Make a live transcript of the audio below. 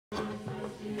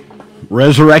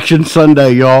Resurrection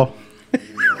Sunday, y'all.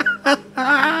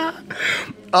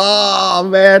 Oh,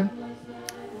 man.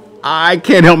 I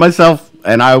can't help myself,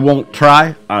 and I won't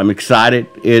try. I'm excited.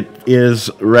 It is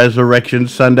Resurrection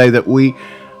Sunday that we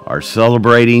are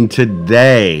celebrating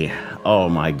today. Oh,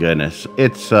 my goodness.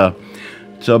 It's a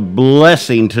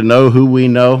blessing to know who we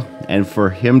know and for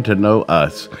him to know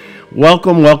us.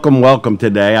 Welcome, welcome, welcome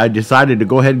today. I decided to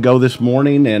go ahead and go this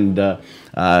morning and do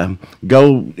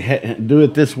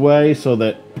it this way so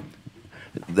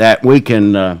that we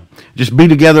can just be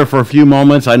together for a few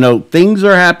moments. I know things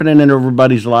are happening in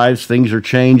everybody's lives. Things are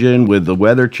changing with the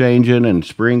weather changing and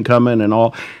spring coming and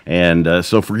all. And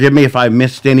so forgive me if I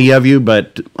missed any of you,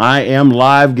 but I am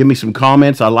live. Give me some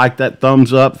comments. I like that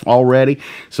thumbs up already.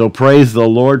 So praise the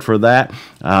Lord for that.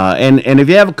 And if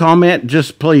you have a comment,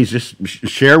 please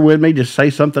share with me. Just say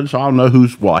something so I'll know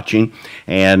who's watching.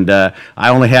 And I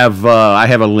have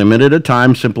a limited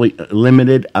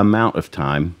amount of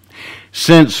time.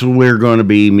 Since we're going to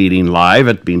be meeting live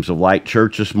at Beams of Light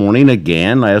Church this morning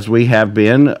again, as we have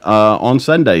been on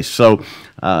Sundays, so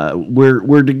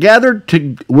we're together.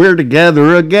 We're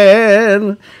together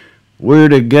again. We're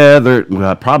together. Well,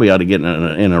 I probably ought to get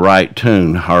in a right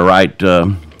tune, or right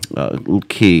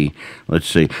key. Let's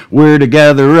see. We're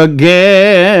together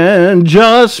again,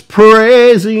 just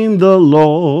praising the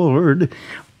Lord.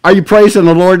 Are you praising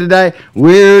the Lord today?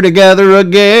 We're together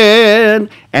again.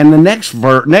 And the next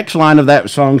line of that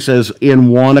song says, in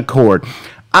one accord.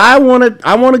 I want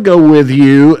to go with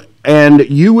you and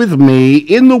you with me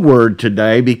in the Word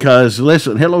today because,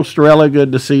 listen, hello, Storella,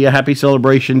 good to see you. Happy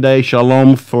Celebration Day.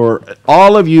 Shalom for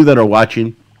all of you that are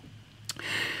watching.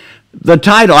 The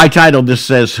title, I titled this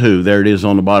Says Who. There it is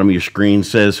on the bottom of your screen,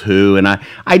 Says Who. And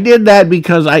I did that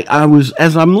because I was,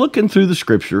 as I'm looking through the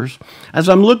scriptures, as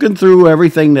I'm looking through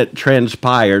everything that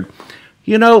transpired,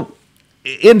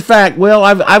 in fact, well,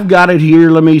 I've got it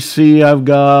here. Let me see. It's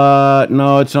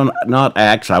not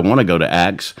Acts. I want to go to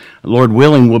Acts. Lord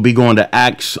willing, we'll be going to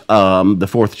Acts, the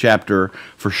 4th chapter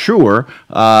for sure,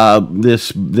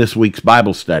 this week's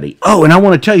Bible study. Oh, and I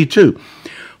want to tell you too,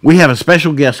 we have a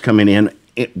special guest coming in.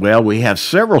 We have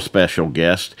several special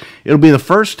guests. It'll be the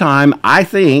first time, I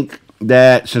think,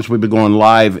 that since we've been going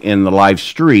live in the live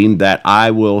stream, that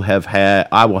I will have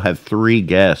 3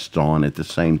 guests on at the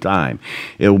same time.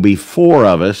 It will be 4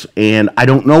 of us, and I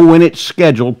don't know when it's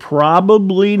scheduled.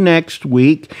 Probably next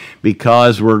week,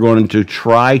 because we're going to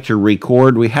try to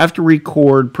record. We have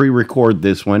to pre-record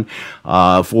this one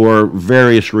for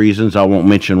various reasons I won't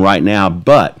mention right now.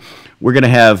 But we're going to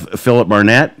have Philip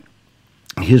Barnett,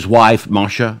 his wife,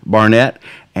 Masha Barnett,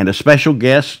 and a special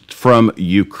guest from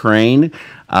Ukraine.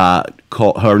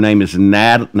 Her name is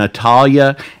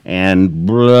Natalia, and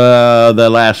the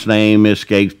last name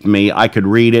escaped me. I could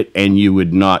read it, and you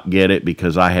would not get it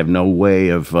because I have no way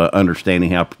of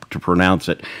understanding how to pronounce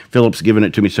it. Philip's given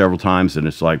it to me several times, and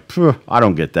it's like, I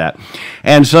don't get that.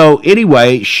 And so,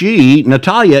 anyway,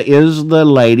 Natalia is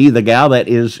the gal that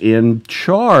is in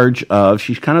charge of,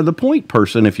 she's kind of the point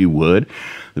person, if you would.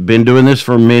 I've been doing this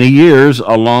for many years,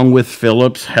 along with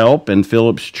Philip's help and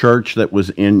Philip's church that was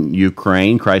in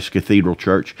Ukraine, Christ Cathedral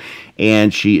Church.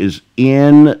 And she is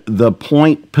in the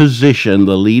point position,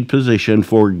 the lead position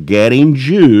for getting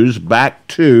Jews back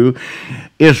to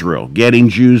Israel, getting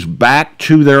Jews back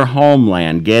to their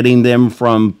homeland, getting them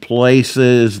from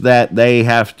places that they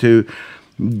have to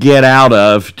get out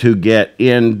of to get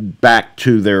in back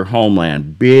to their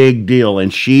homeland. Big deal.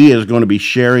 And she is going to be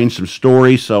sharing some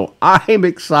stories, so I'm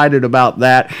excited about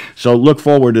that. So look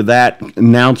forward to that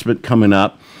announcement coming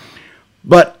up.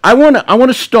 But I want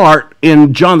to start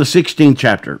in John the 16th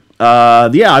chapter.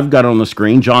 I've got it on the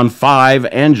screen, John 5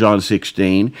 and John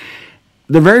 16.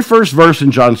 The very first verse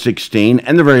in John 16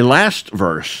 and the very last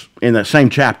verse in that same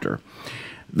chapter.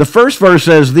 The first verse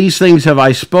says, "These things have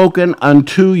I spoken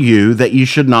unto you, that you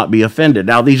should not be offended."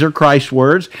 Now, these are Christ's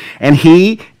words, and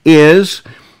he is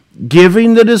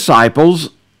giving the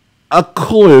disciples a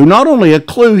clue. Not only a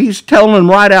clue, he's telling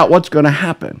them right out what's going to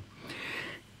happen.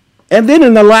 And then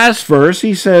in the last verse,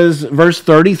 he says, verse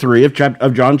 33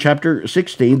 of John chapter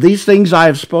 16, "These things I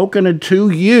have spoken unto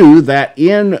you, that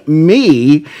in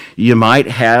me you might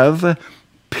have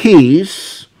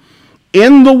peace.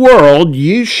 In the world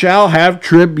you shall have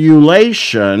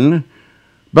tribulation,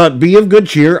 but be of good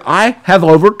cheer. I have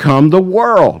overcome the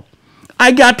world."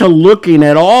 I got to looking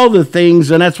at all the things,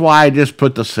 and that's why I just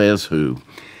put the Says Who.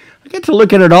 I get to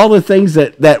looking at all the things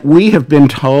that we have been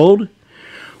told.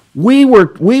 we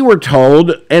were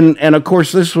told, and of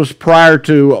course this was prior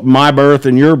to my birth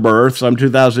and your birth, some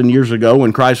 2,000 years ago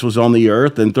when Christ was on the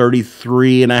earth, and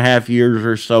 33 and a half years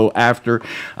or so after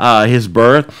his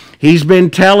birth. He's been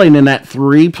telling in that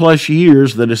 3+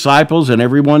 years, the disciples and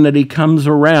everyone that he comes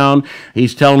around,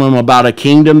 he's telling them about a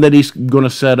kingdom that he's going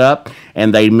to set up,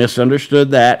 and they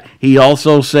misunderstood that. He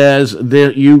also says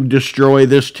that you destroy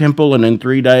this temple, and in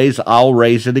 3 days I'll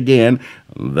raise it again.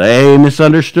 They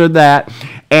misunderstood that.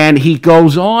 And he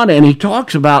goes on and he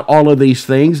talks about all of these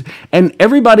things, and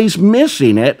everybody's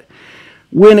missing it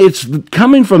when it's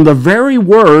coming from the very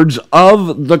words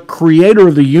of the creator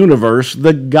of the universe,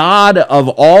 the God of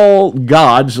all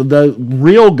gods, the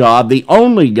real God, the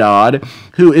only God,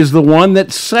 who is the one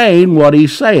that's saying what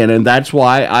he's saying. And that's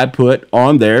why I put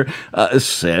on there,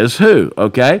 says who,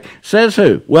 okay? Says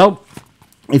who? Well,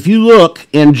 if you look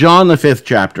in John the 5th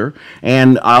chapter,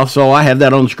 and also I have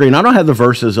that on the screen. I don't have the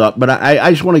verses up, but I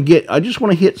just want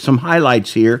to hit some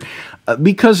highlights here,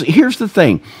 because here's the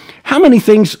thing: how many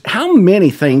things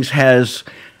has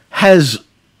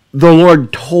the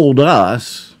Lord told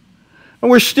us,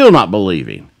 and we're still not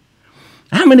believing?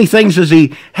 How many things has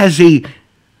he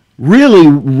really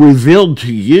revealed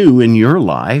to you in your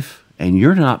life, and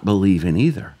you're not believing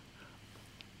either?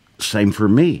 Same for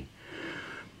me.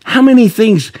 How many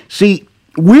things? See,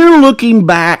 we're looking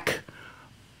back,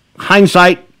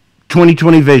 hindsight,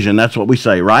 2020 vision. That's what we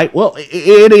say, right? Well,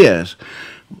 it is.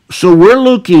 So we're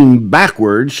looking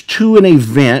backwards to an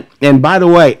event. And by the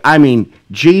way, I mean,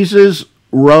 Jesus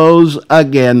rose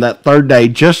again that third day,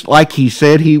 just like he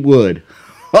said he would.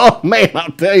 Oh, man,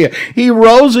 I'll tell you, he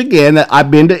rose again.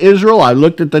 I've been to Israel. I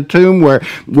looked at the tomb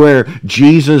where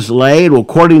Jesus laid,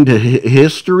 according to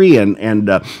history and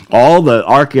all the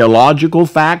archaeological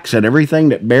facts and everything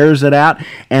that bears it out.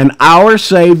 And our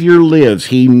Savior lives.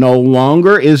 He no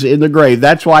longer is in the grave.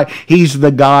 That's why he's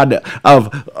the God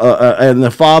of and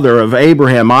the Father of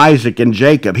Abraham, Isaac, and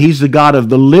Jacob. He's the God of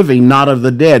the living, not of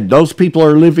the dead. Those people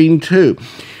are living too.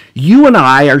 You and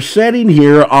I are sitting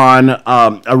here on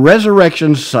a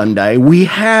Resurrection Sunday. We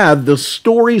have the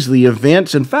stories, the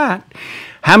events. In fact,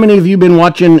 how many of you have been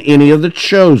watching any of The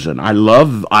Chosen? I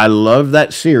love that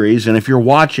series, and if you're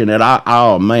watching it,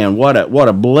 oh man, what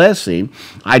a blessing!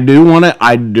 I do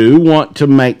want to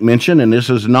make mention, and this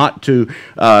is not to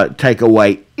take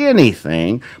away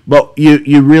anything, but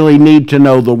you really need to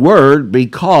know the Word,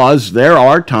 because there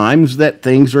are times that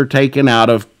things are taken out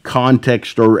of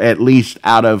context, or at least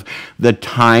out of the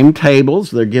timetables.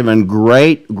 They're given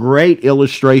great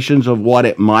illustrations of what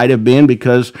it might have been,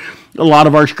 because a lot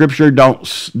of our scripture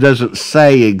doesn't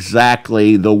say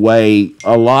exactly the way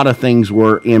a lot of things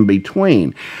were in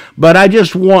between. But I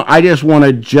just want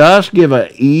to give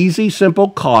an easy, simple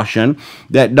caution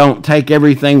that don't take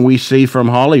everything we see from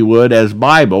Hollywood as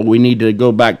Bible. We need to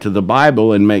go back to the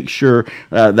Bible and make sure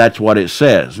that's what it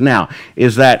says. Now,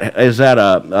 is that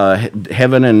a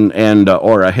heaven and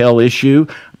or a hell issue?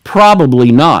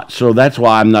 Probably not. So that's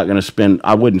why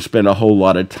I wouldn't spend a whole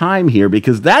lot of time here,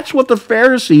 because that's what the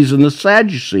Pharisees and the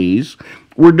Sadducees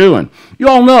were doing. You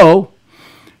all know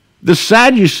the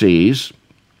Sadducees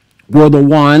were the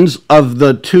ones of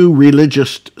the two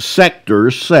religious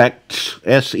sects,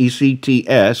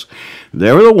 S-E-C-T-S.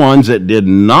 They were the ones that did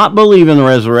not believe in the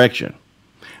resurrection.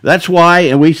 That's why,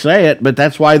 and we say it, but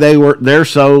that's why they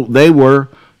were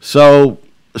so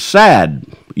sad,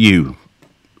 you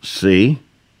see.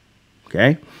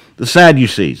 Okay? The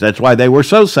Sadducees. That's why they were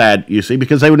so sad, you see,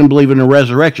 because they wouldn't believe in a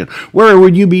resurrection. Where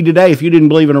would you be today if you didn't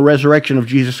believe in a resurrection of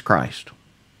Jesus Christ?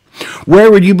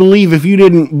 Where would you believe if you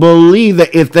didn't believe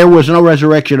that if there was no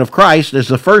resurrection of Christ as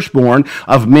the firstborn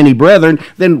of many brethren?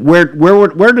 Then where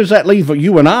does that leave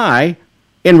you and I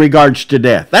in regards to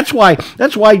death? That's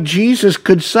why Jesus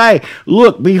could say,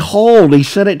 look, behold, he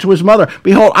said it to his mother,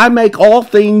 behold, I make all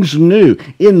things new.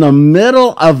 In the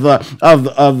middle of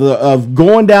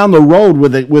going down the road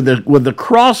with the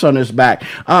cross on his back,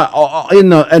 in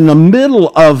the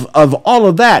middle of all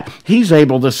of that, he's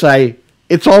able to say,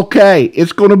 it's okay,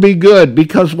 it's going to be good,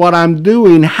 because what I'm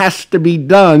doing has to be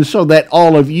done so that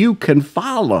all of you can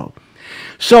follow.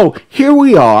 So here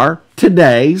we are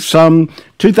today, some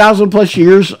 2,000 plus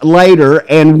years later,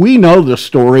 and we know the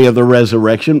story of the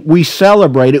resurrection. We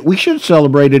celebrate it. We should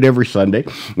celebrate it every Sunday.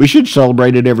 We should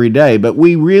celebrate it every day, but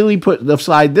we really put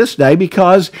aside this day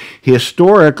because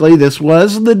historically this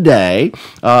was the day,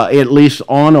 at least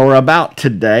on or about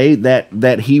today,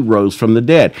 that he rose from the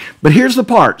dead. But here's the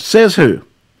part. Says who?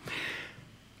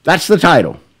 That's the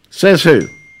title. Says who?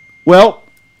 Well,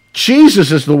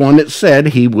 Jesus is the one that said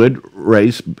he would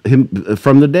raise him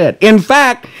from the dead. In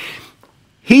fact,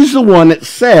 he's the one that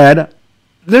said,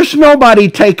 There's nobody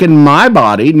taking my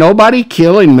body, nobody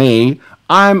killing me.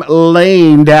 I'm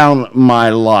laying down my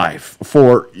life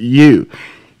for you.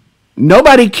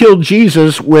 Nobody killed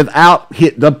Jesus without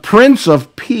the Prince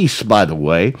of Peace, by the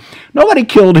way. Nobody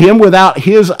killed him without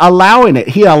his allowing it.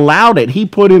 He allowed it. He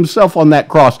put himself on that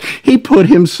cross. He put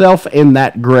himself in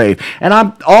that grave. And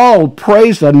I'm all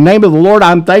praise the name of the Lord.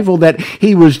 I'm thankful that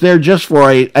he was there just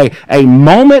for a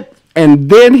moment. And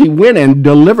then he went and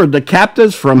delivered the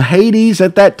captives from Hades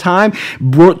at that time,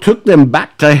 took them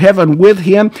back to heaven with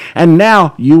him. And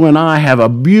now you and I have a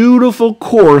beautiful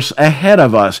course ahead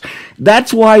of us.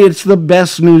 That's why it's the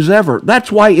best news ever.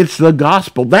 That's why it's the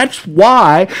gospel. That's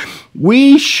why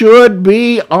we should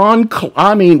be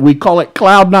we call it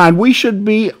Cloud 9. We should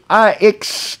be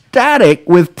ecstatic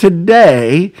with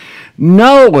today,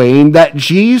 knowing that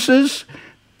Jesus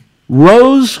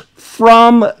rose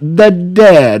from the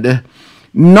dead,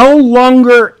 no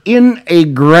longer in a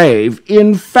grave.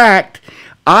 In fact,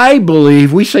 I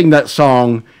believe we sing that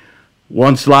song,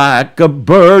 once like a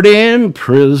bird in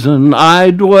prison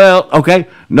I dwelt. Okay,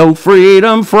 no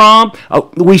freedom from.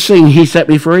 We sing He Set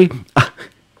Me Free.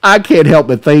 I can't help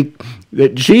but think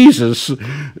that Jesus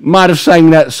might have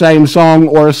sang that same song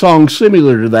or a song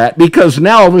similar to that, because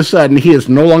now all of a sudden he is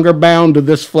no longer bound to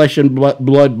this flesh and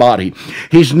blood body.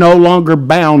 He's no longer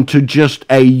bound to just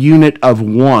a unit of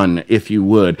one, if you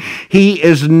would. He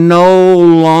is no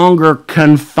longer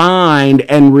confined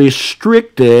and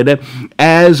restricted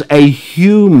as a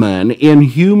human in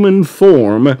human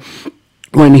form.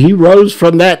 When he rose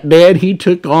from that dead, he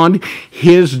took on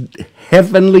his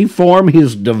heavenly form,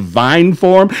 his divine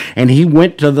form, and he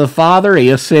went to the Father. He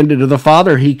ascended to the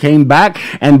Father. He came back,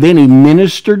 and then he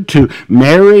ministered to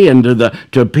Mary and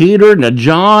to Peter and to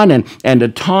John and to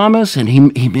Thomas, and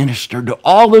he ministered to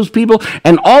all those people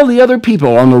and all the other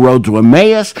people on the road to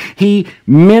Emmaus. He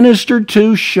ministered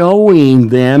to, showing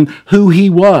them who he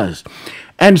was.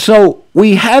 And so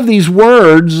we have these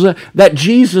words that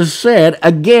Jesus said.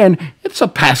 Again, it's a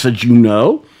passage you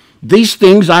know. These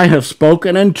things I have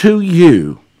spoken unto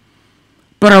you.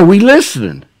 But are we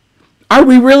listening? Are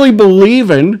we really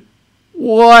believing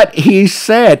what he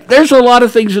said? There's a lot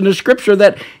of things in the scripture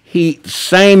that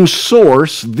same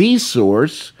source, the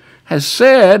source, has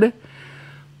said.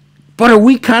 But are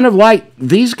we kind of like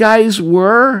these guys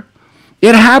were?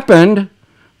 It happened.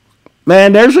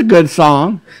 Man, there's a good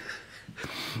song.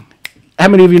 How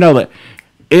many of you know that?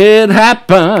 It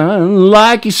happened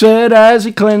like he said, as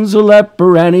he cleansed the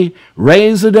leper and he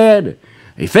raised the dead.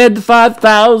 He fed the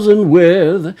 5,000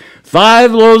 with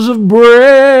 5 loaves of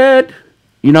bread.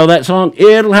 You know that song?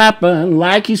 It'll happen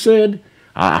like he said.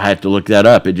 I had to look that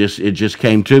up. It just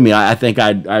came to me. I think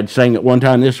I'd sang it one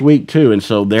time this week too, and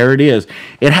so there it is.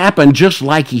 It happened just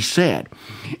like he said.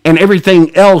 And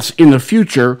everything else in the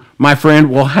future, my friend,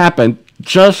 will happen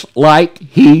just like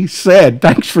he said.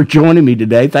 Thanks for joining me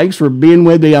today. Thanks for being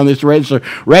with me on this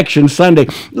Resurrection Sunday.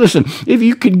 Listen, if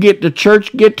you can get to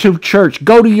church, get to church.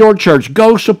 Go to your church.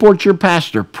 Go support your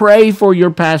pastor. Pray for your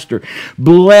pastor.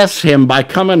 Bless him by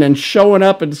coming and showing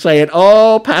up and saying,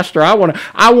 "Oh, Pastor, I want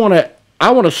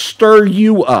to stir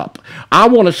you up. I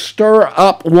want to stir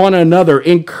up one another,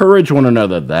 encourage one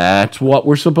another." That's what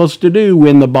we're supposed to do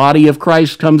when the body of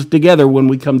Christ comes together, when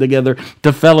we come together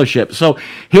to fellowship. So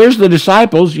here's the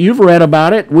disciples. You've read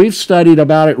about it. We've studied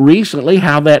about it recently,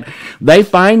 how that they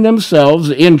find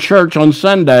themselves in church on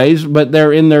Sundays, but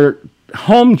they're in their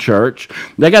home church.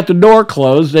 They got the door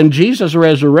closed, and Jesus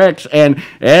resurrects, and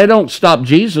it don't stop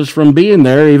Jesus from being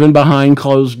there even behind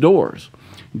closed doors.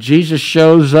 Jesus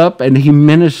shows up and he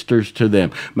ministers to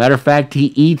them. Matter of fact,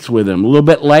 he eats with them. A little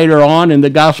bit later on in the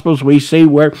Gospels, we see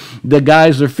where the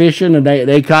guys are fishing and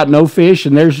they caught no fish,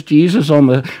 and there's Jesus on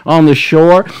the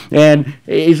shore, and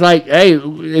he's like, "Hey,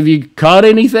 have you caught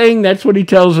anything?" That's what he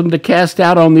tells them to cast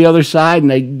out on the other side, and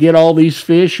they get all these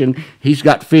fish, and he's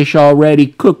got fish already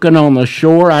cooking on the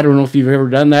shore. I don't know if you've ever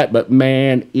done that, but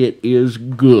man, it is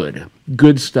good.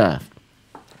 Good stuff.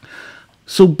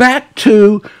 So back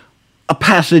to a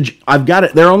passage, I've got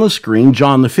it there on the screen,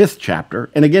 John the 5th chapter.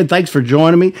 And again, thanks for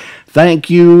joining me. Thank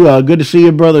you. Good to see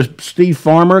you, Brother Steve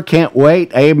Farmer. Can't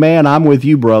wait. Amen. I'm with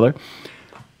you, brother.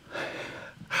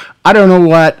 I don't know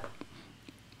what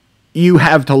you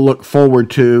have to look forward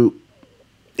to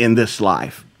in this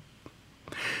life.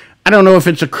 I don't know if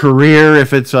it's a career,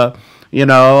 if it's a,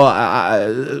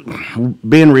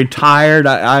 being retired.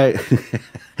 I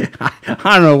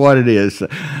don't know what it is.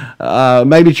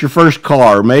 Maybe it's your first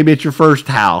car. Maybe it's your first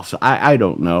house. I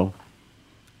don't know.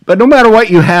 But no matter what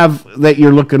you have that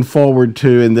you're looking forward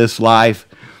to in this life,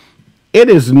 it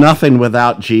is nothing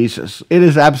without Jesus. It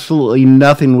is absolutely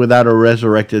nothing without a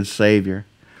resurrected Savior.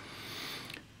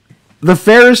 The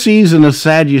Pharisees and the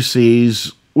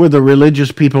Sadducees were the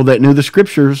religious people that knew the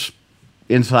scriptures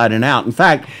inside and out. In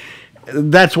fact,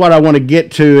 that's what I want to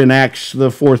get to in Acts, the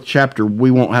 4th chapter.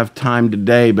 We won't have time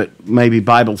today, but maybe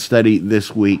Bible study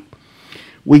this week.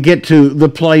 We get to the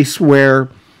place where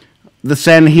the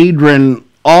Sanhedrin,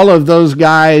 all of those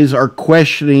guys are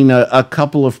questioning a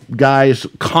couple of guys,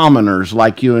 commoners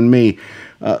like you and me,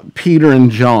 Peter and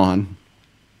John,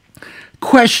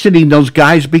 questioning those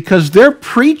guys because they're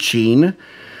preaching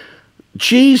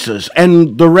Jesus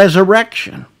and the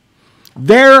resurrection.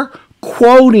 They're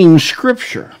quoting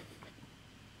Scripture.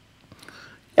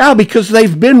 Yeah, because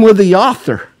they've been with the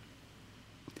author.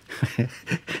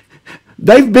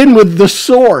 They've been with the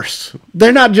source.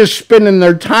 They're not just spending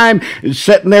their time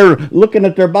sitting there looking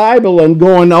at their Bible and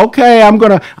going, okay, I'm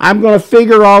gonna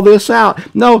figure all this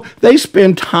out. No, they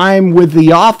spend time with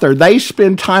the author. They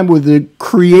spend time with the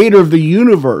creator of the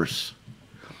universe.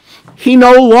 He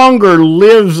no longer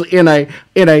lives in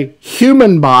a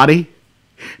human body.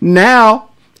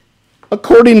 Now,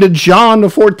 according to John, the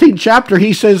 14th chapter,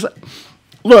 he says,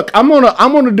 look, I'm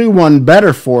gonna do one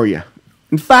better for you.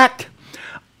 In fact,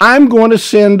 I'm going to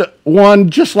send one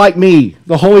just like me,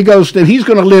 the Holy Ghost, and he's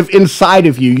going to live inside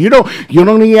of you. You don't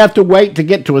even have to wait to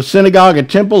get to a synagogue, a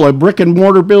temple, a brick and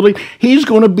mortar building. He's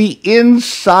going to be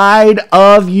inside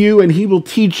of you, and he will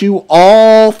teach you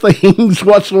all things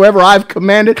whatsoever I've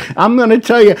commanded. I'm going to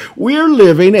tell you, we're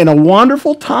living in a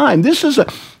wonderful time.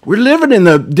 We're living in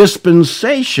the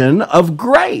dispensation of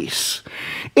grace.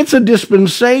 It's a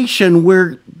dispensation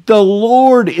where the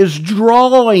Lord is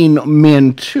drawing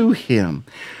men to him.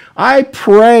 I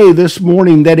pray this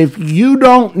morning that if you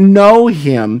don't know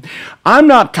him, I'm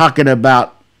not talking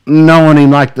about knowing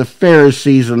him like the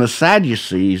Pharisees and the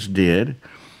Sadducees did.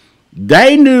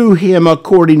 They knew him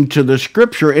according to the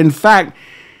Scripture. In fact,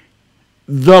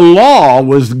 the law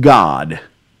was God.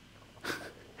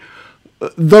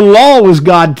 The law was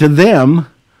God to them.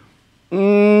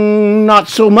 Not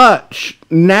so much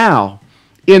now.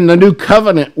 In the new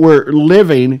covenant we're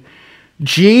living,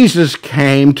 Jesus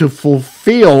came to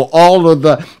fulfill all of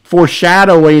the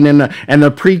foreshadowing and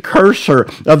the precursor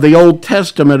of the Old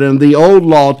Testament and the old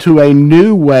law to a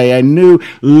new way, a new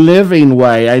living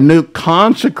way, a new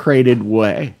consecrated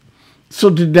way. So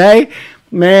today,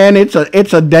 man, it's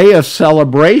a day of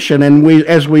celebration, and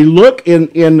as we look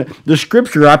in the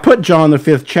Scripture, I put John the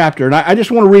 5th chapter, and I just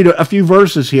want to read a few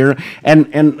verses here,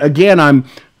 and again, I'm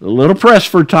a little pressed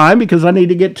for time because I need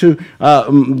to get to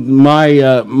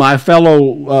my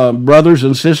fellow brothers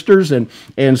and sisters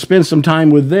and spend some time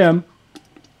with them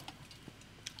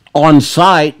on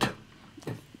site.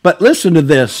 But listen to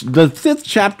this, the 5th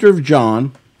chapter of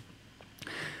John.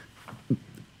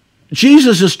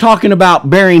 Jesus is talking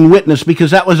about bearing witness because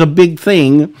that was a big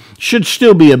thing, should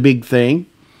still be a big thing.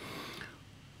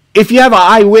 If you have an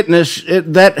eyewitness,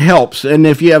 that helps. And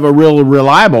if you have a real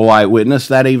reliable eyewitness,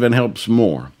 that even helps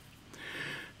more.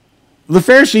 The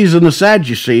Pharisees and the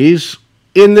Sadducees,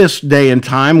 in this day and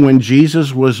time when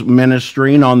Jesus was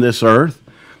ministering on this earth,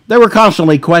 they were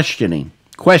constantly questioning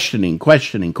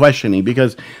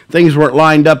because things weren't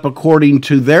lined up according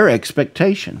to their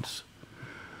expectations.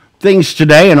 Things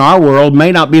today in our world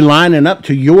may not be lining up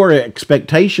to your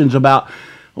expectations about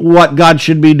what God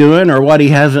should be doing or what he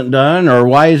hasn't done, or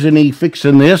why isn't he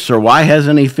fixing this, or why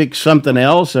hasn't he fixed something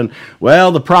else. And,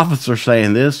 well, the prophets are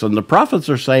saying this and the prophets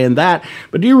are saying that.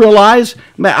 But do you realize,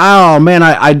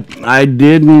 I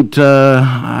didn't,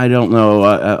 I don't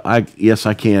know. Yes,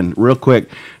 I can. Real quick.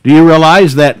 Do you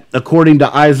realize that according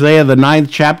to Isaiah, the 9th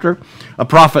chapter, a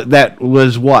prophet that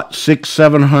was,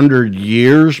 600-700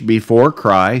 years before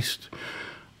Christ,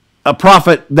 a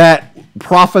prophet that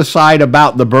prophesied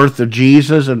about the birth of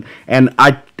Jesus, and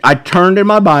I turned in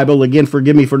my Bible, again,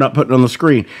 forgive me for not putting it on the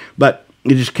screen, but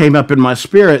it just came up in my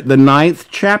spirit, the 9th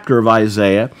chapter of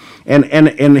Isaiah, and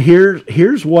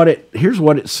here's what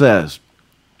it says.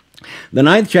 The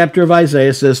 9th chapter of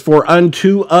Isaiah says, "For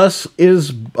unto us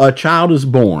a child is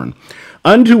born,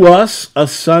 unto us a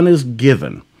son is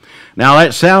given." Now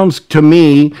that sounds to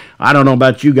me, I don't know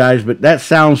about you guys, but that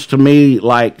sounds to me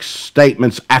like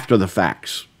statements after the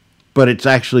facts. But it's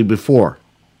actually before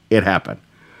it happened.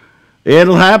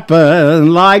 It'll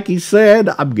happen like he said.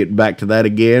 I'm getting back to that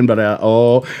again, but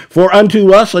for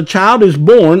unto us a child is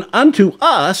born, unto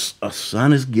us a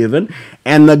son is given,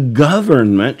 and the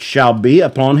government shall be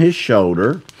upon his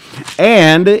shoulder,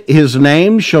 and his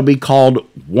name shall be called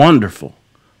Wonderful,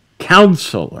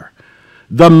 Counselor,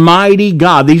 the mighty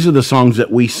God. These are the songs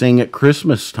that we sing at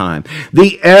Christmas time.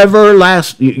 The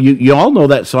everlasting, you all know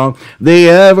that song. The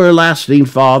everlasting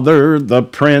Father, the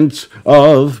Prince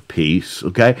of Peace.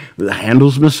 Okay,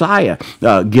 Handel's Messiah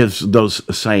gives those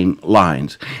same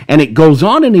lines. And it goes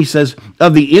on and he says,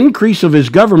 of the increase of his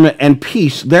government and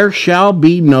peace there shall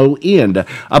be no end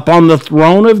upon the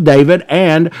throne of David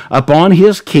and upon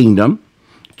his kingdom,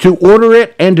 to order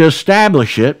it and to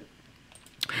establish it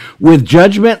with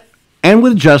judgment and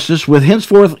with justice, with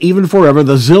henceforth even forever.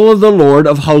 The zeal of the Lord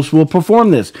of hosts will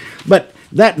perform this. But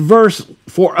that verse,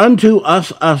 for unto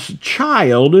us a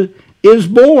child is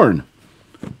born.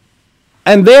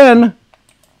 And then,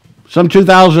 some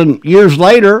 2,000 years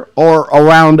later, or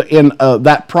around in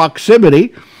that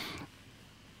proximity,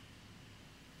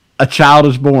 a child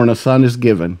is born, a son is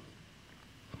given.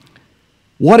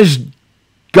 What has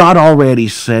God already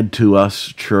said to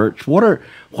us, church? What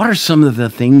are some of the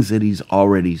things that he's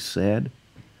already said?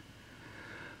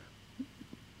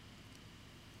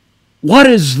 What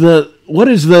is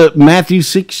the Matthew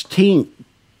 16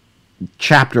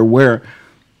 chapter where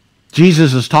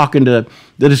Jesus is talking to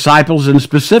the disciples and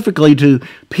specifically to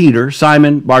Peter,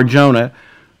 Simon Bar-Jonah,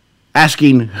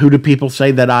 asking, who do people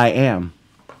say that I am?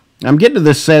 I'm getting to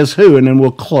this says who, and then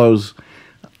we'll close.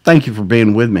 Thank you for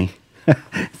being with me.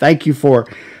 Thank you,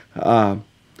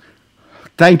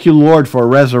 Lord, for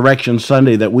Resurrection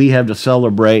Sunday that we have to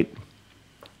celebrate.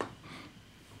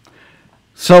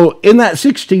 So in that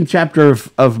 16th chapter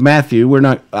of Matthew,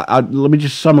 let me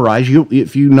just summarize.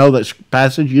 If you know this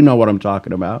passage, you know what I'm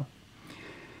talking about.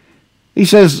 He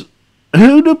says,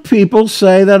 who do people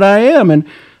say that I am? And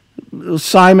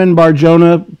Simon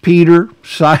Bar-Jonah, Peter,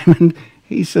 Simon,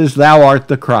 he says, thou art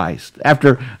the Christ.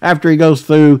 After he goes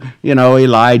through,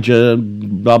 Elijah,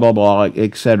 blah, blah, blah,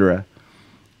 etc.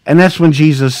 And that's when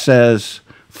Jesus says,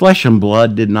 flesh and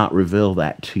blood did not reveal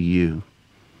that to you,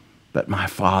 but my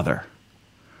Father.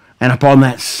 And upon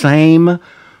that same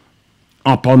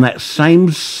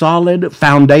solid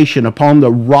foundation, upon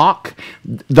the rock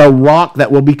that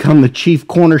will become the chief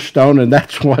cornerstone, and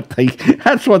that's what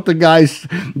the guys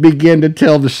begin to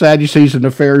tell the Sadducees and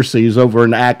the Pharisees over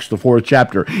in Acts, the 4th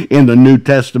chapter in the New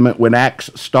Testament when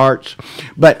Acts starts.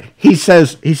 But he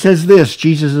says this,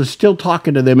 Jesus is still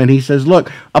talking to them, and he says,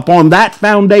 look, upon that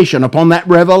foundation, upon that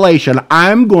revelation,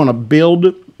 I'm going to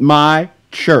build my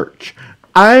church.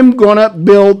 I'm going to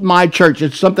build my church.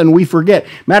 It's something we forget.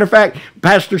 Matter of fact,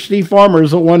 Pastor Steve Farmer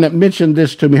is the one that mentioned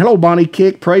this to me. Hello, Bonnie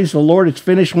Kick. Praise the Lord. It's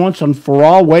finished once and for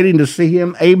all. Waiting to see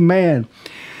him. Amen.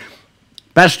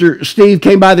 Pastor Steve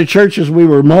came by the church as we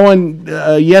were mowing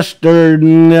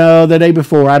the day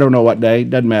before. I don't know what day.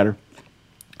 Doesn't matter.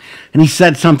 And he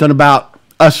said something about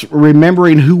us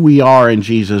remembering who we are in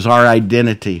Jesus, our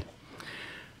identity.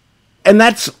 And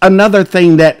that's another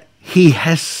thing that he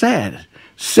has said.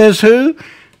 Says who?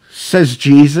 Says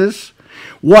Jesus.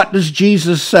 What does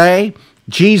Jesus say?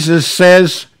 Jesus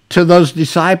says to those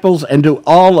disciples and to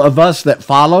all of us that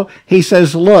follow, he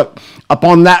says, look,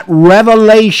 upon that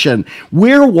revelation,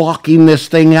 we're walking this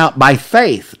thing out by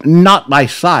faith, not by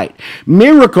sight.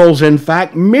 Miracles, in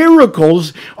fact,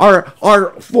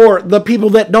 are for the people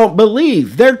that don't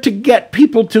believe. They're to get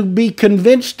people to be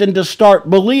convinced and to start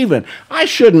believing. I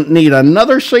shouldn't need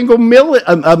another single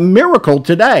miracle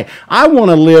today. I want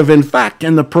to live, in fact,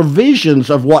 in the provisions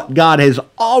of what God has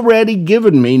already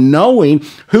given me, knowing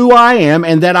who I am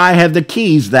and that I have the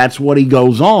keys. That's what he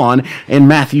goes on in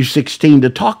Matthew 16 to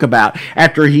talk about.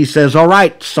 After he says, all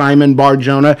right, Simon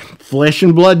Bar-Jonah, flesh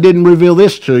and blood didn't reveal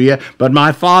this to you, but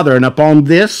my Father, and upon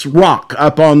this rock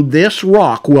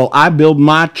will I build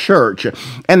my church,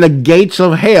 and the gates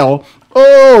of hell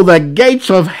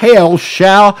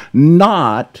shall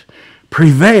not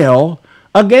prevail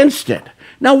against it.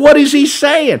 Now, what is he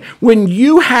saying? When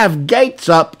you have gates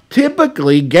up,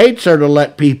 typically gates are to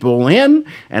let people in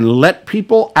and let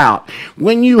people out.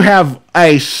 When you have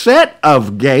a set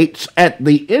of gates at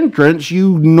the entrance,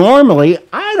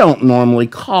 I don't normally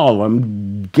call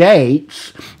them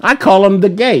gates. I call them the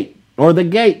gate, or the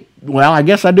gate. Well, I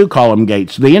guess I do call them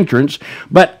gates, the entrance.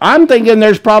 But I'm thinking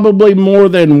there's probably more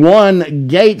than one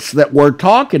gates that we're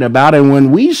talking about. And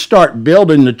when we start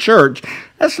building the church,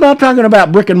 that's not talking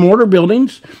about brick and mortar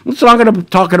buildings. It's not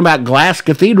talking about glass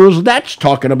cathedrals. That's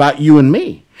talking about you and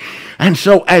me. And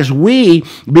so as we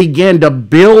begin to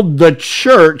build the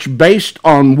church based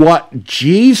on what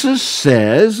Jesus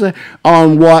says,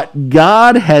 on what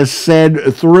God has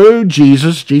said through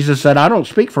Jesus, Jesus said, I don't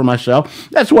speak for myself.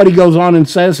 That's what he goes on and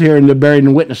says here in the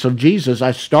Bearing Witness of Jesus.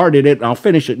 I started it, and I'll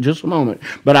finish it in just a moment.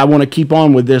 But I want to keep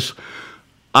on with this.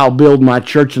 I'll build my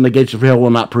church, and the gates of hell will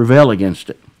not prevail against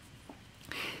it.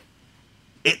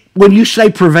 When you say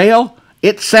prevail,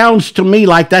 it sounds to me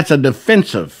like that's a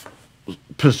defensive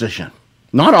position,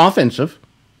 not offensive.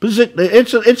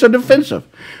 It's a defensive.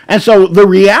 And so the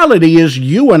reality is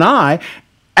you and I,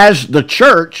 as the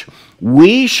church,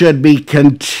 we should be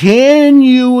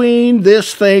continuing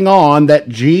this thing on that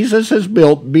Jesus has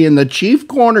built, being the chief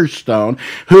cornerstone,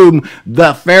 whom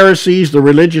the Pharisees, the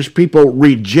religious people,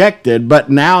 rejected, but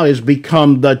now has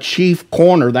become the chief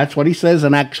corner. That's what he says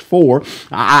in Acts 4.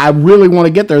 I really want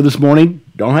to get there this morning.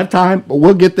 Don't have time, but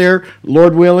we'll get there,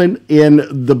 Lord willing,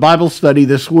 in the Bible study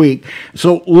this week.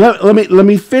 So let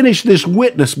me finish this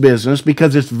witness business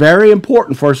because it's very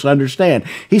important for us to understand.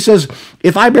 He says,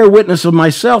 if I bear witness of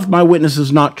myself, my witness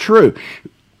is not true.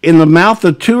 In the mouth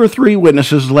of 2 or 3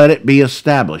 witnesses, let it be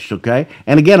established, okay?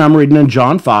 And again, I'm reading in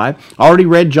John 5. I already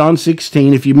read John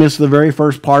 16. If you missed the very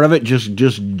first part of it, just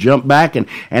jump back and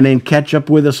then catch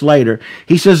up with us later.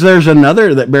 He says, there's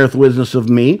another that beareth witness of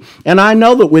me, and I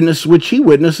know that witness which he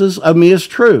witnesses of me is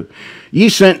true. Ye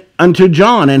sent unto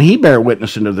John, and he bare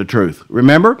witness unto the truth.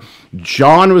 Remember?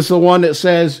 John was the one that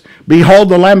says, behold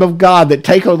the Lamb of God that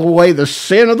taketh away the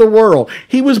sin of the world.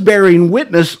 He was bearing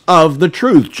witness of the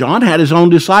truth. John had his own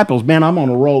disciples. Man, I'm on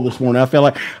a roll this morning. I feel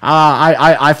like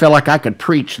I feel like I could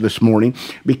preach this morning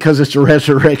because it's a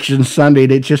Resurrection Sunday.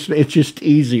 And it's just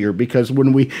easier because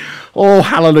when we, oh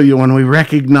hallelujah, when we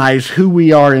recognize who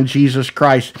we are in Jesus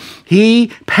Christ,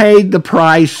 he paid the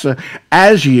price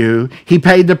as you. He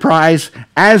paid the price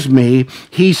as me.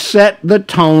 He set the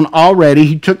tone already.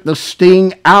 He took the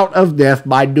sting out of death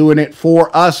by doing it for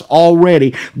us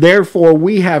already. Therefore,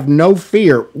 we have no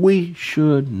fear. We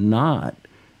should not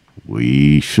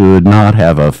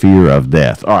have a fear of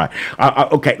death. All right.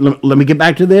 Okay, let me get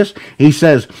back to this. He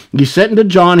says, you sent unto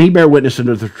John, he bare witness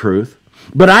unto the truth.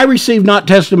 But I receive not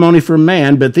testimony from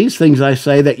man, but these things I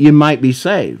say that you might be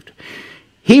saved.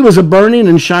 He was a burning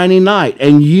and shining light,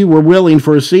 and you were willing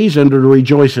for a season to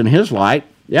rejoice in his light.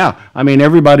 Yeah, I mean,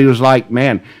 everybody was like,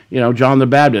 man, John the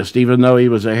Baptist, even though he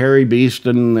was a hairy beast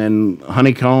and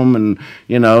honeycomb and,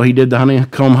 he did the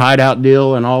honeycomb hideout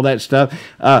deal and all that stuff.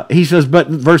 He says, but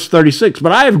verse 36,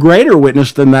 but I have greater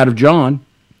witness than that of John.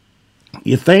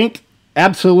 You think?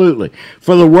 Absolutely.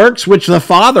 For the works which the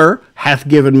Father hath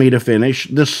given me to finish,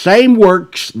 the same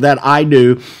works that I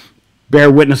do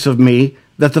bear witness of me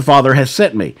that the Father has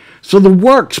sent me. So the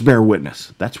works bear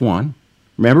witness. That's one.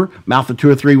 Remember, mouth of 2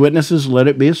 or 3 witnesses, let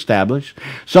it be established.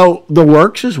 So the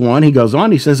works is one. He goes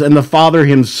on, he says, and the Father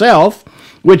himself,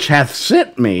 which hath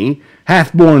sent me,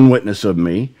 hath borne witness of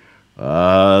me.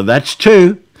 That's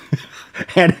 2.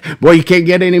 And boy, you can't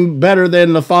get any better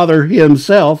than the Father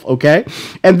himself, okay?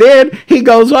 And then he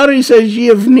goes on and he says, ye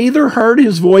have neither heard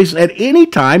his voice at any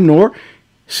time, nor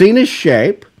seen his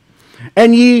shape.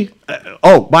 And ye,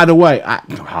 oh, by the way,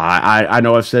 I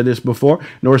know I've said this before,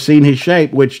 nor seen his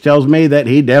shape, which tells me that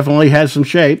he definitely has some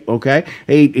shape, okay?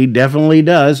 He definitely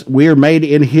does. We are made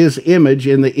in his image.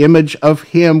 In the image of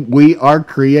him, we are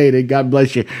created. God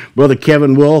bless you. Brother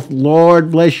Kevin Wolf,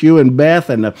 Lord bless you and Beth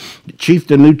and the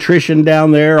Chieftain Nutrition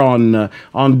down there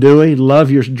on Dewey. Love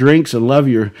your drinks and love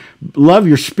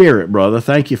your spirit, brother.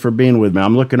 Thank you for being with me.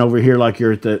 I'm looking over here like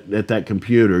you're at that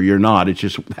computer. You're not. It's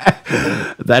just,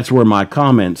 that's where my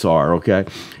comments are, okay?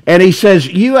 And he says,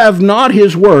 you have not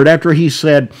his word. After he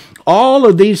said all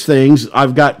of these things,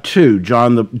 I've got 2.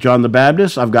 John the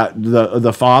Baptist, I've got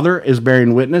the Father is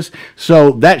bearing witness.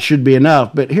 So that should be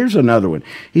enough. But here's another one.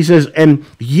 He says, and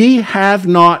ye have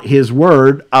not his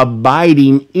word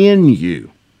abiding in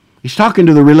you. He's talking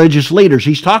to the religious leaders.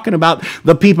 He's talking about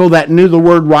the people that knew the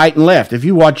word right and left. If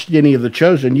you watched any of The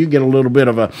Chosen, you get a little bit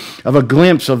of a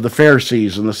glimpse of the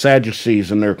Pharisees and the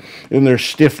Sadducees and their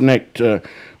stiff-necked,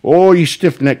 you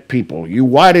stiff-necked people, you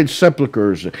whited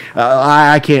sepulchres.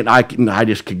 I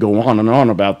just could go on and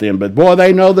on about them. But boy,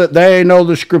 they know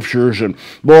the scriptures, and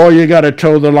boy, you got to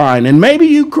toe the line. And maybe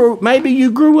you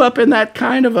grew up in that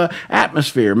kind of a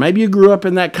atmosphere. Maybe you grew up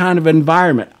in that kind of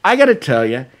environment. I got to tell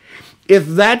you, if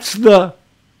that's the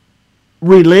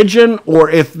religion or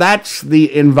if that's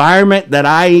the environment that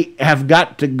I have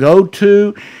got to go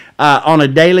to on a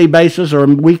daily basis or a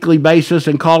weekly basis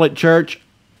and call it church,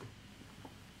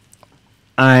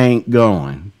 I ain't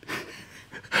going.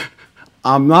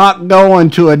 I'm not going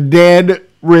to a dead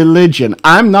religion.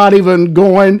 I'm not even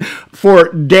going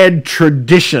for dead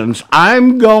traditions.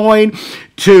 I'm going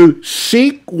to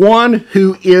seek one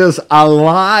who is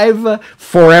alive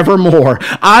forevermore.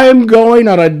 I'm going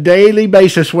on a daily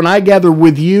basis. When I gather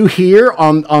with you here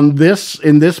in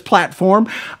this platform,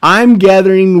 I'm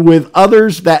gathering with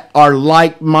others that are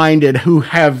like-minded, who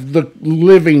have the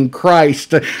living Christ,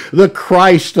 the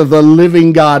Christ of the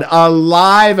living God,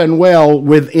 alive and well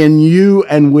within you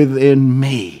and within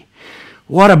me.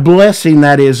 What a blessing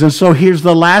that is. And so here's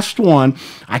the last one.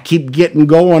 I keep getting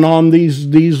going on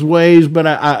these ways, but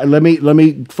let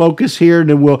me focus here, and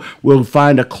then we'll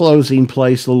find a closing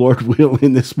place, the Lord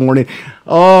willing, this morning.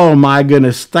 Oh my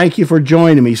goodness. Thank you for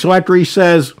joining me. So after he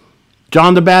says,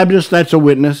 John the Baptist, that's a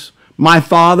witness. My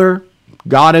Father,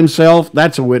 God himself,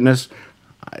 that's a witness.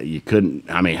 You couldn't,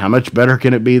 how much better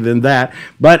can it be than that?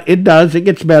 But it does, it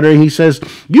gets better. And he says,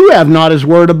 you have not his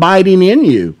word abiding in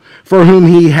you, for whom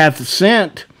he hath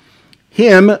sent,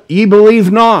 him ye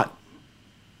believe not.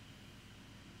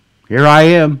 Here I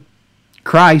am,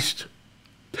 Christ,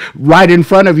 right in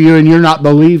front of you, and you're not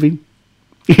believing.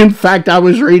 In fact, I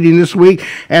was reading this week,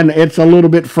 and it's a little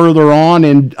bit further on,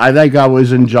 and I think I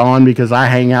was in John, because I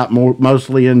hang out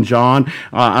mostly in John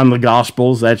on the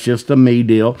Gospels. That's just a me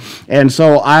deal. And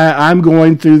so I'm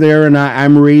going through there, and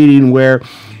I'm reading where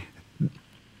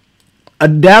the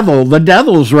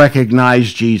devils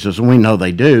recognize Jesus, and we know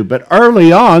they do, but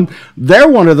early on, they're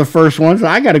one of the first ones.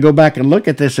 I got to go back and look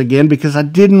at this again, because I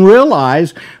didn't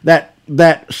realize that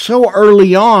so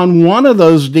early on, one of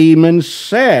those demons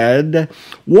said,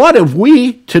 what have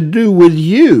we to do with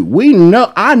you?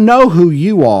 I know who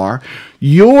you are.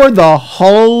 You're the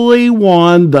Holy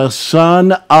One, the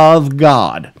Son of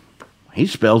God. He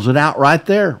spells it out right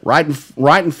there, right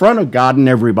in front of God and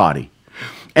everybody.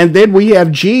 And then we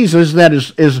have Jesus that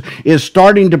is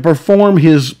starting to perform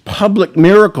his public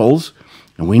miracles.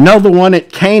 And we know the one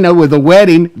at Cana with the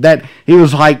wedding, that he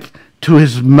was like to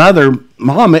his mother,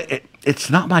 Mom,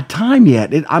 it's not my time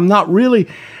yet. I'm not really,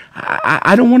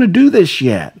 I don't want to do this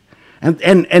yet.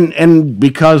 And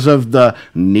because of the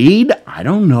need, I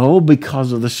don't know,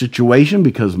 because of the situation,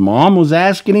 because Mom was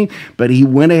asking him, but he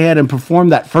went ahead and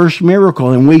performed that first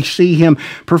miracle, and we see him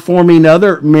performing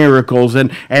other miracles,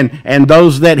 and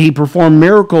those that he performed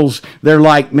miracles, they're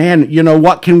like, man,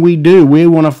 what can we do? We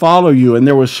want to follow you. And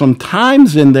there was some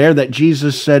times in there that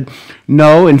Jesus said,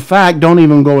 no, in fact, don't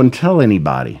even go and tell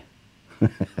anybody.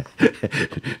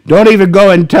 Don't even go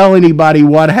and tell anybody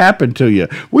what happened to you.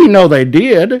 We know they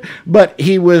did, but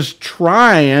he was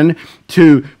trying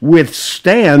to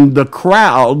withstand the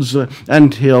crowds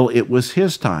until it was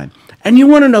his time. And you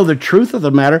want to know the truth of the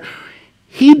matter?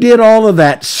 He did all of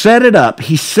that, set it up.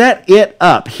 He set it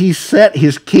up. He set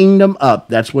his kingdom up.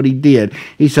 That's what he did.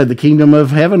 He said, the kingdom of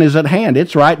heaven is at hand.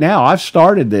 It's right now. I've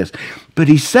started this. But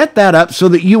he set that up so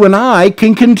that you and I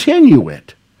can continue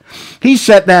it. He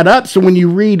set that up so when you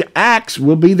read Acts,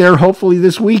 we'll be there hopefully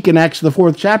this week in Acts, the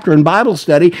 4th chapter in Bible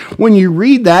study. When you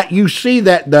read that, you see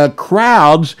that the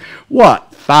crowds,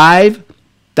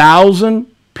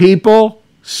 5,000 people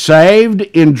saved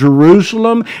in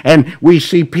Jerusalem. And we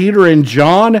see Peter and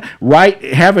John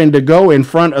having to go in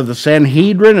front of the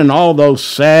Sanhedrin and all those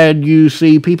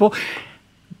Sadducee people.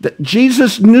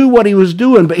 Jesus knew what he was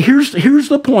doing. But here's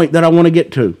the point that I want to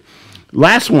get to.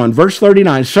 Last one, verse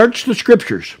 39, search the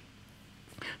scriptures.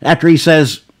 After he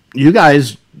says, you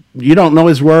guys, you don't know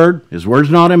his word's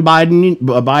not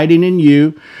abiding in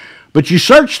you, but you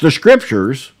search the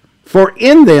scriptures, for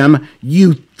in them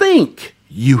you think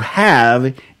you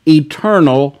have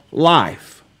eternal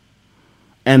life,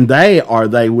 and they are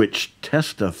they which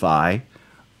testify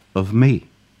of me.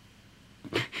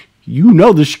 You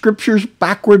know the scriptures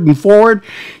backward and forward.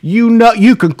 You know,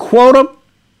 you can quote them,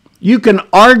 you can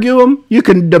argue them, you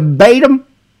can debate them,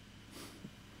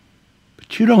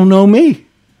 but you don't know me.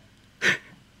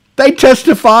 They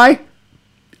testify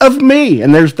of me.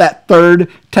 And there's that third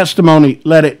testimony,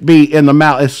 let it be in the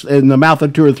mouth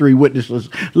of 2 or 3 witnesses,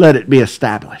 let it be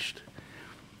established.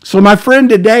 So my friend,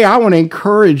 today I want to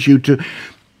encourage you to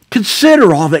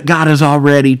consider all that God has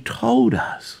already told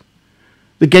us.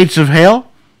 The gates of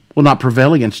hell will not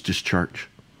prevail against His church.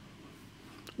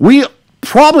 We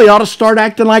probably ought to start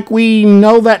acting like we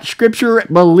know that scripture,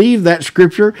 believe that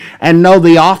scripture, and know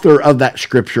the author of that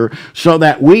scripture, so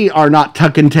that we are not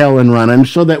tucking tail and running,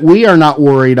 so that we are not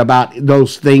worried about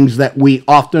those things that we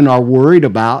often are worried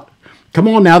about. Come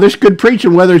on now, this good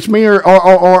preaching, whether it's me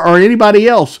or anybody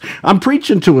else. I'm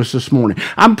preaching to us this morning.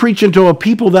 I'm preaching to a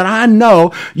people that I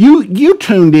know. You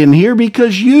tuned in here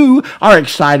because you are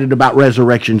excited about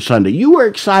Resurrection Sunday. You were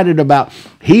excited about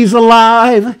He's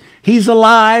alive. He's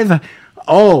alive.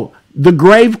 Oh, the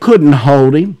grave couldn't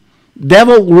hold Him.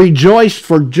 Devil rejoiced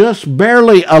for just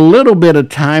barely a little bit of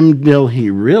time till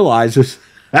he realizes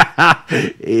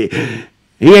he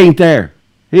ain't there.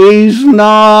 He's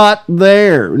not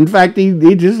there. In fact,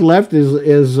 he just left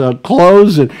his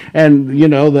clothes and you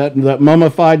know that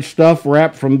mummified stuff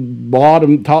wrapped from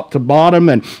top to bottom,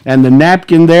 and the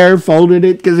napkin there, folded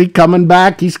it because he's coming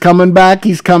back. He's coming back.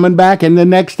 He's coming back. And the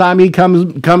next time he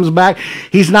comes back,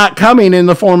 he's not coming in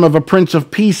the form of a Prince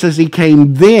of Peace as he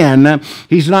came then.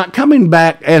 He's not coming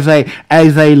back as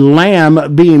a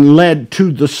lamb being led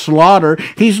to the slaughter.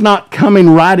 He's not coming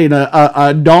riding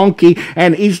a donkey,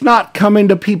 and he's not coming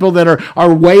to people that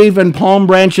are waving palm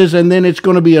branches and then it's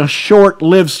going to be a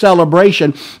short-lived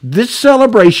celebration. This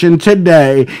celebration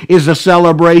today is a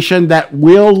celebration that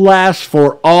will last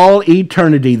for all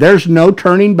eternity. There's no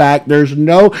turning back. There's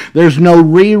no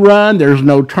rerun. There's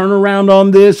no turnaround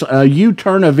on this, a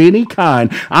U-turn of any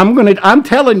kind. I'm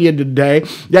telling you today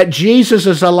that Jesus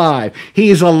is alive.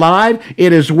 He is alive.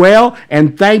 It is well,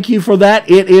 and thank you for that.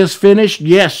 It is finished.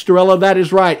 Yes, Storella, that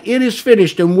is right. It is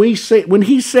finished. And when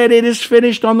he said it is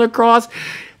finished on the cross,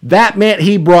 that meant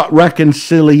he brought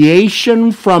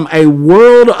reconciliation from a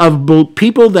world of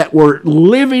people that were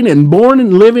living and born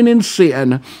and living in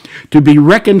sin to be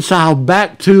reconciled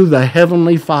back to the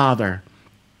Heavenly Father.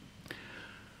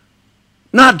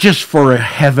 Not just for a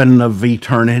heaven of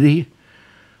eternity,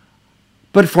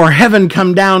 but for heaven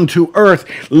come down to earth,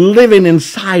 living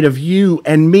inside of you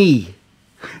and me.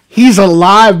 He's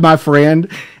alive, my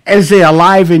friend. Is he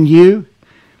alive in you?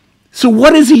 So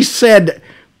what has he said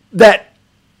that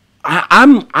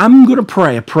I'm going to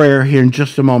pray a prayer here in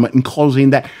just a moment in closing,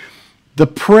 that the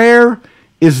prayer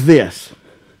is this: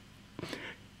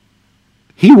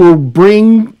 he will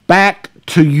bring back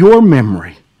to your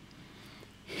memory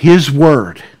his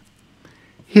word,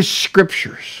 his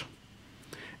scriptures,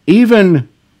 even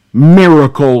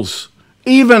miracles,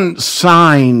 even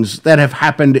signs that have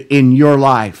happened in your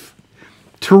life,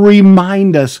 to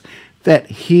remind us that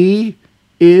he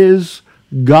is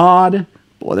God.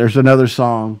 Boy, there's another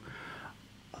song.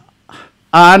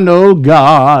 I know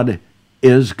God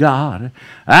is God,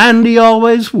 and he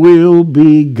always will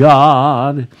be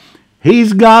God.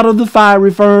 He's God of the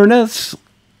fiery furnace.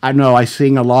 I know I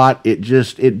sing a lot.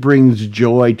 It brings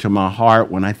joy to my heart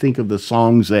when I think of the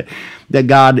songs that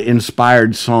God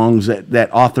inspired, songs that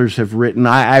authors have written.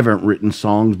 I haven't written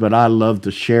songs, but I love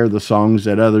to share the songs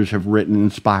that others have written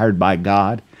inspired by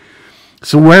God.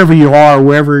 So wherever you are,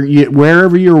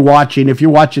 wherever you're watching, if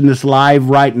you're watching this live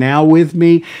right now with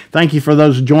me, thank you for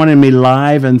those joining me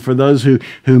live, and for those who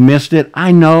missed it.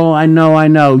 I know.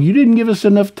 You didn't give us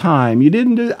enough time. You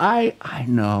didn't do. I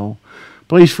know.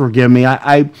 Please forgive me.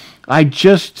 I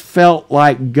just felt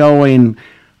like going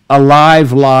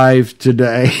live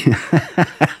today.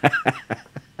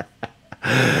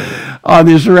 On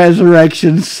this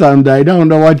Resurrection Sunday. Don't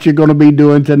know what you're going to be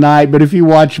doing tonight, but if you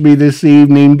watch me this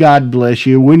evening, God bless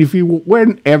you.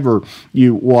 Whenever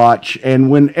you watch and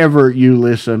whenever you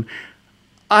listen,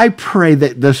 I pray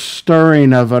that the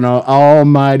stirring of an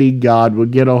almighty God would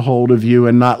get a hold of you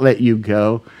and not let you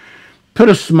go. Put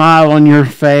a smile on your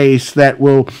face that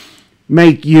will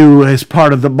make you, as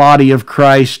part of the body of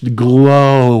Christ,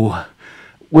 glow.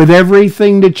 With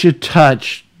everything that you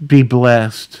touch, be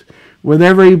blessed. With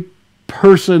every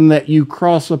person that you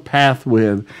cross a path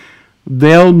with,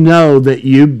 they'll know that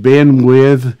you've been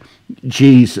with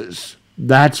Jesus.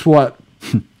 That's what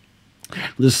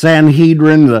the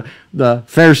Sanhedrin, the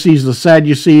Pharisees, the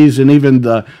Sadducees, and even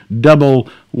the double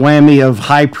whammy of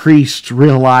high priests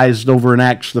realized over in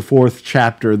Acts, the 4th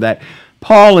chapter, that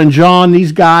Paul and John,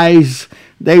 these guys,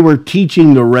 they were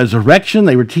teaching the resurrection,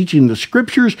 they were teaching the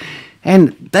scriptures,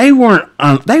 and they weren't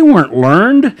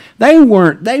learned. They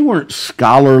weren't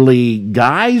scholarly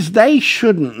guys. They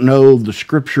shouldn't know the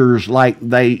scriptures like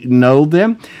they know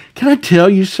them. Can I tell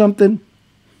you something?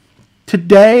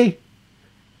 Today,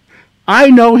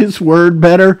 I know his word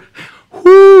better.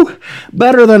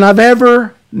 Better than I've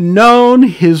ever known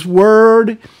his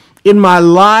word in my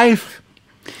life.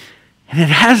 And it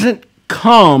hasn't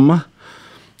come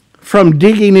from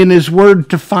digging in his word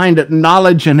to find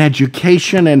knowledge and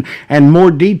education and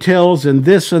more details and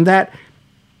this and that.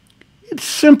 It's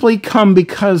simply come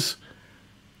because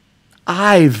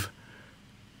I've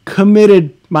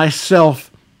committed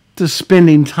myself to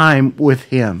spending time with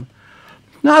him.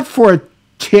 Not for a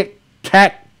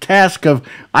tic-tac task of,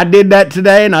 I did that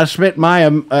today and I spent my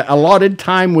allotted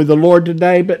time with the Lord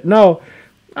today, but no,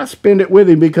 I spend it with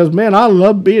him because, man, I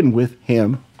love being with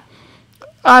him.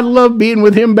 I love being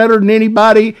with him better than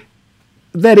anybody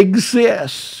that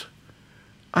exists.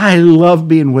 I love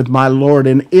being with my Lord,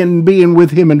 and in being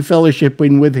with him and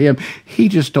fellowshipping with him, he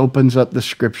just opens up the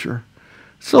scripture.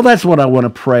 So that's what I want to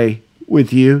pray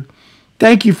with you,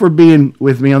 Thank you for being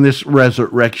with me on this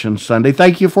Resurrection Sunday.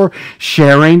 Thank you for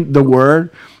sharing the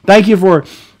Word. Thank you for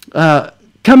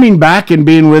coming back and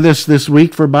being with us this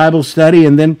week for Bible study.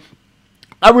 And then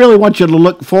I really want you to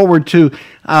look forward to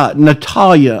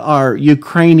Natalia, our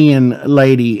Ukrainian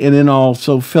lady, and then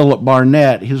also Philip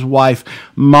Barnett, his wife,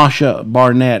 Masha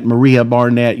Barnett, Maria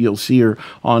Barnett. You'll see her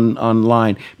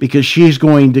online because she's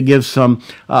going to give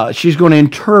she's going to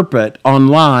interpret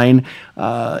online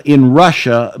in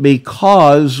Russia,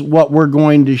 because what we're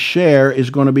going to share is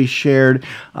going to be shared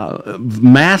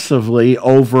massively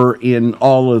over in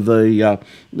all of the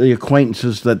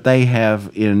acquaintances that they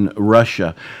have in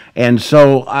Russia. And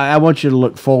so I want you to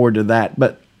look forward to that.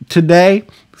 But today,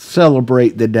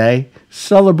 celebrate the day.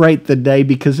 Celebrate the day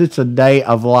because it's a day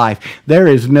of life. There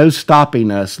is no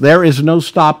stopping us. There is no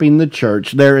stopping the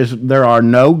church. There are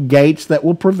no gates that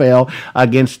will prevail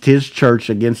against his church,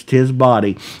 against his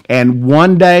body. And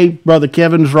one day, Brother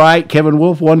Kevin's right, Kevin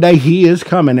Wolf, one day he is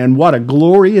coming. And what a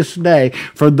glorious day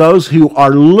for those who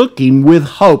are looking with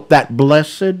hope, that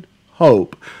blessed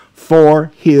hope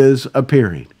for his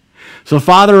appearing. So,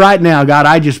 Father, right now, God,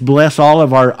 I just bless all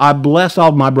of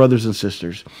my brothers and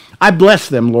sisters. I bless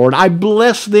them, Lord. I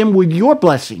bless them with your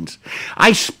blessings.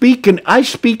 I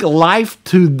speak life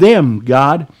to them,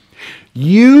 God.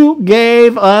 You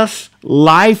gave us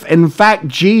life. In fact,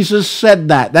 Jesus said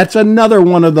that. That's another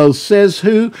one of those says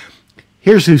who.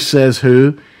 Here's who says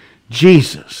who.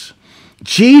 Jesus.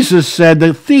 Jesus said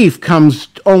the thief comes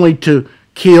only to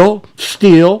kill,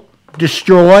 steal,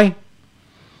 destroy.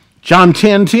 John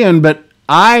 10:10, but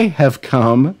I have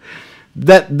come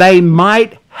that they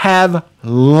might have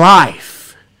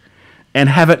life and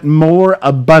have it more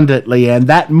abundantly. And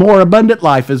that more abundant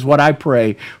life is what I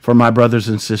pray for my brothers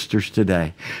and sisters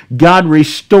today. God,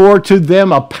 restore to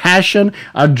them a passion,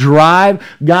 a drive,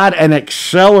 God, an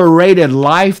accelerated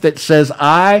life that says,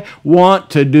 I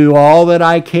want to do all that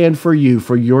I can for you,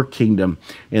 for your kingdom,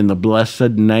 in the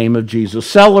blessed name of Jesus.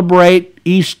 Celebrate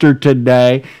Easter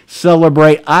today.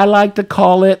 Celebrate, I like to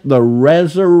call it the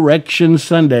Resurrection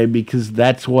Sunday, because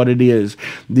that's what it is.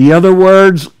 The other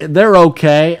words, they're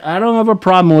okay. I don't have a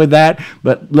problem with that.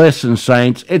 But listen,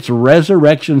 saints, it's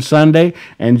Resurrection Sunday,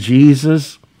 and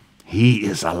Jesus, he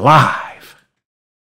is alive.